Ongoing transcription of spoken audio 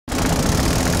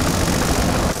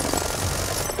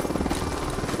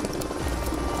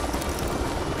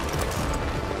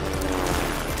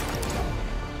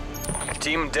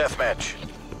Team deathmatch.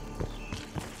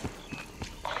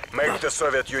 Make the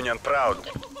Soviet Union proud.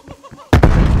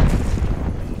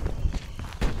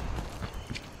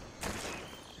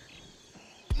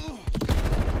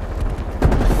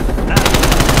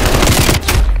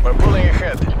 We're pulling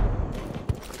ahead.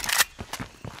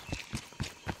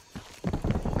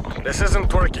 This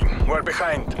isn't working. We're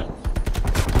behind.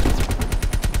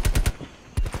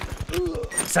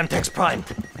 Semtex primed.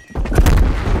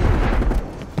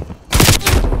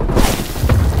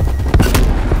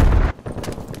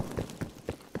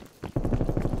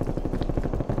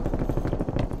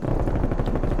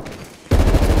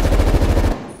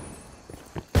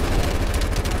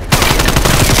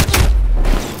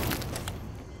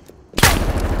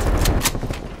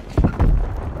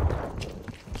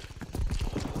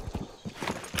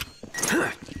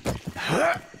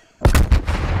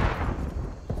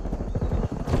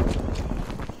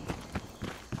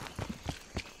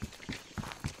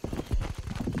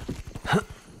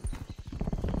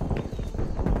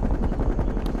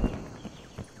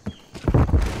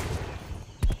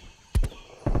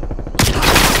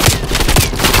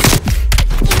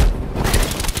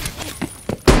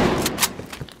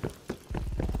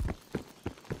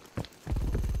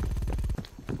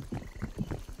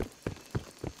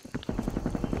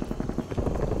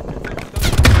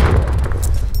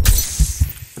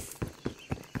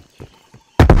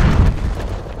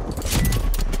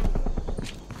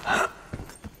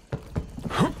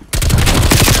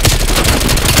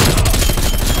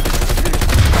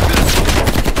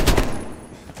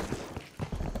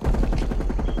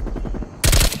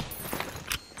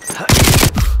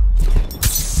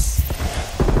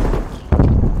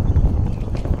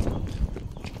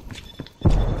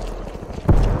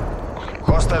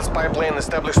 Hostile spy plane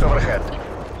established overhead.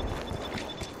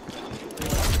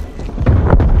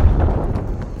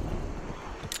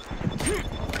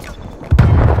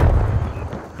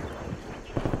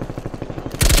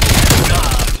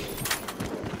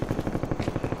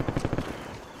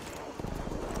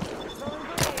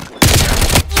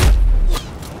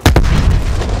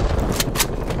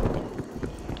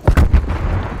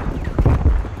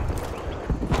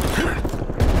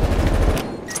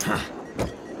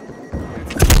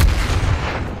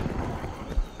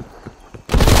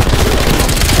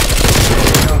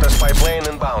 Plane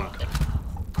inbound.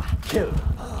 Kill.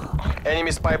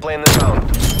 Enemy spy plane inbound.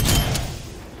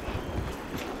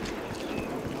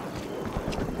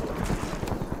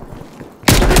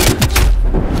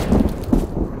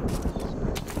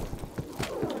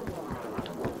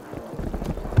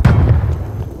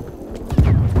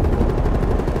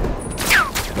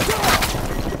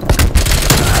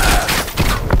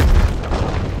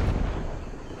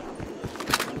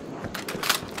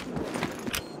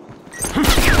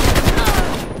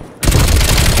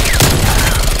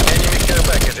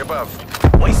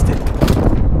 Above. Wasted.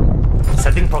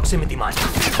 Setting proximity mine.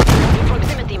 The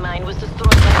proximity mine was destroyed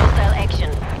by hostile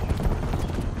action.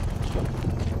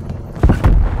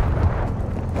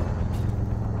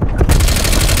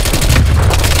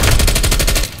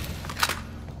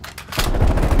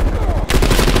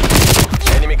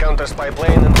 Enemy counter spy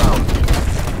plane inbound.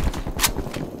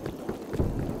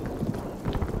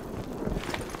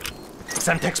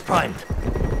 Semtex primed.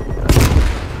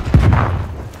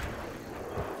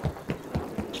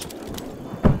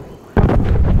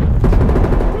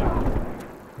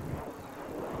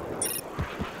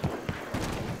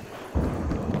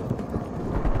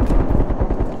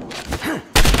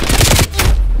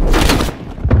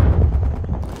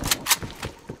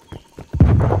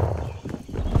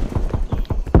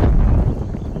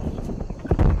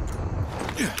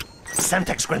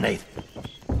 Semtex grenade.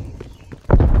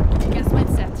 Gas mine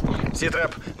set.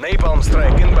 C-trap, napalm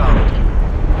strike inbound.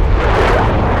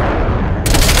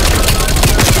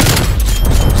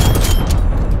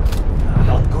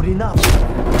 Not good enough.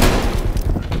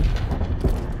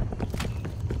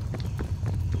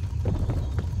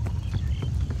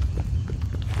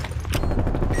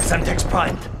 Semtex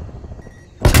primed.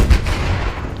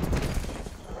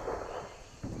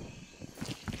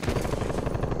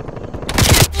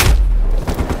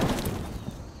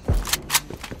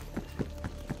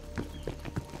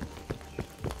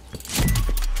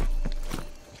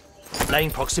 Laying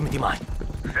proximity mine.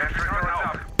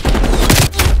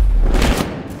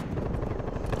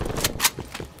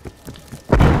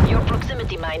 Your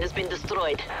proximity mine has been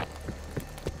destroyed.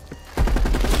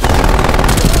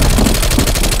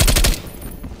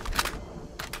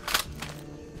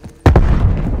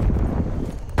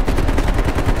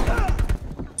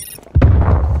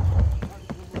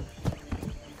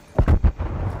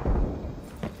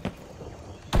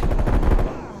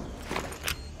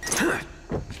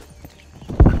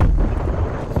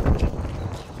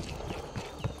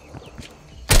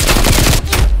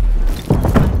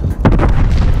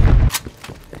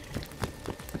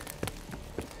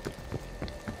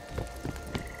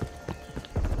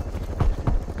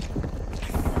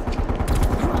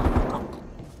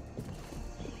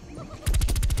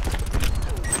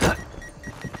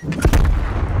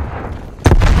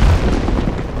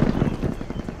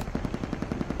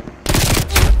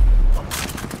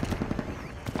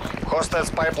 Hostile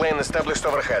spy plane established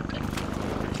overhead.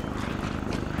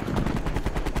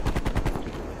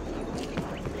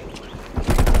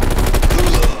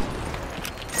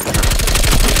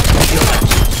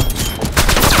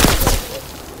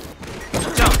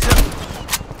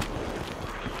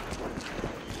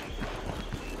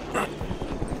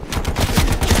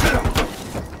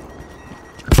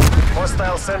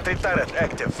 Hostile sentry turret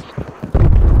active.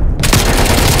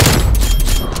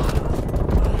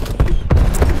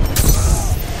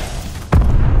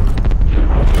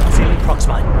 Ceiling prox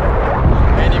mine.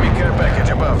 Enemy care package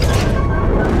above.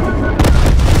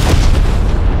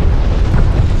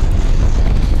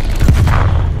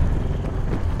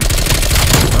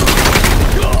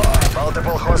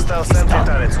 Multiple hostile sentry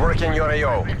turrets working your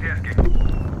AO.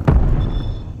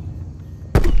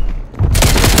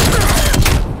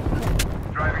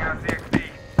 Driving out CXD.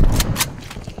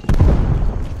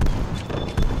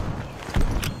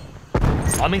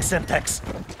 Arming Semtex.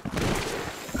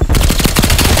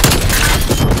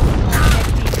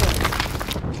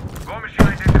 War machine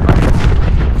identified.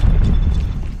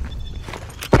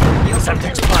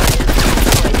 Semtex prime.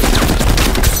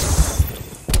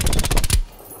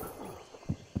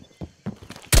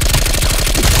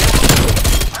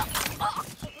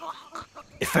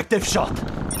 Effective shot.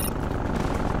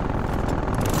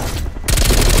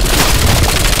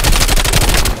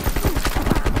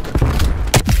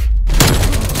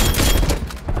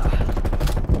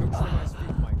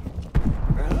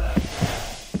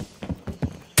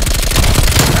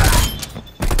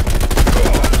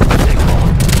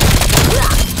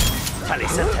 Tally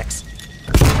Semtex.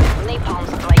 Napalm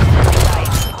strike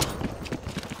inside.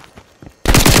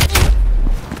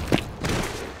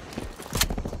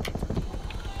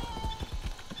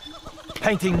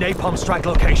 Painting napalm strike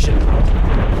location.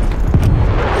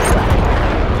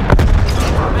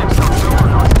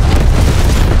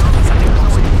 Sending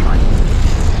proximity mine.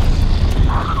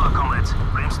 Good luck, comrades.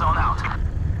 Brimstone out.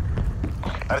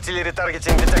 Artillery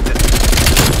targeting detected.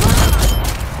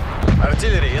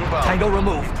 Artillery inbound. Tango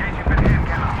removed. Engaging with hand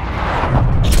cannon.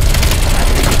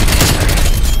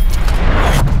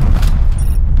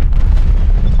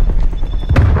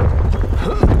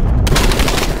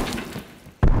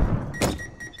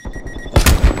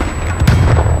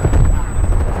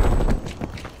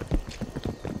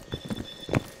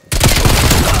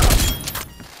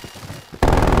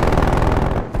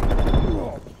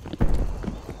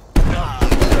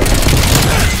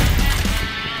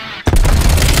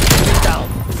 Down.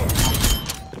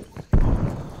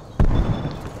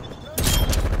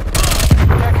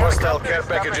 Hostile care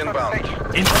package inbound.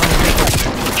 Incoming.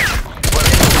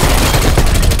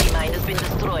 Proximity mine has been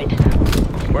destroyed.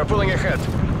 We're pulling ahead.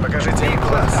 Покажите им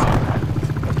класс.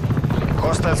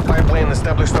 Hostile spy plane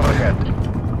established overhead.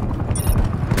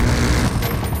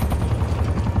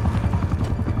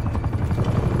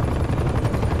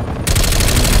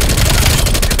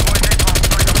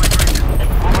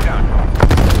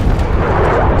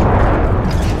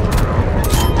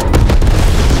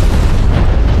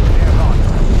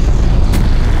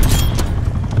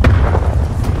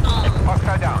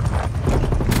 Hostile down.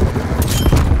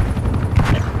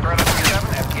 Relative 7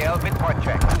 FTL midpoint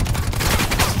check.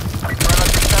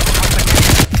 Relative 7 was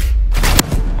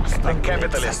the The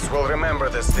capitalists will remember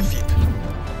this defeat.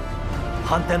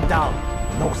 Hunt them down.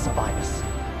 No survivors.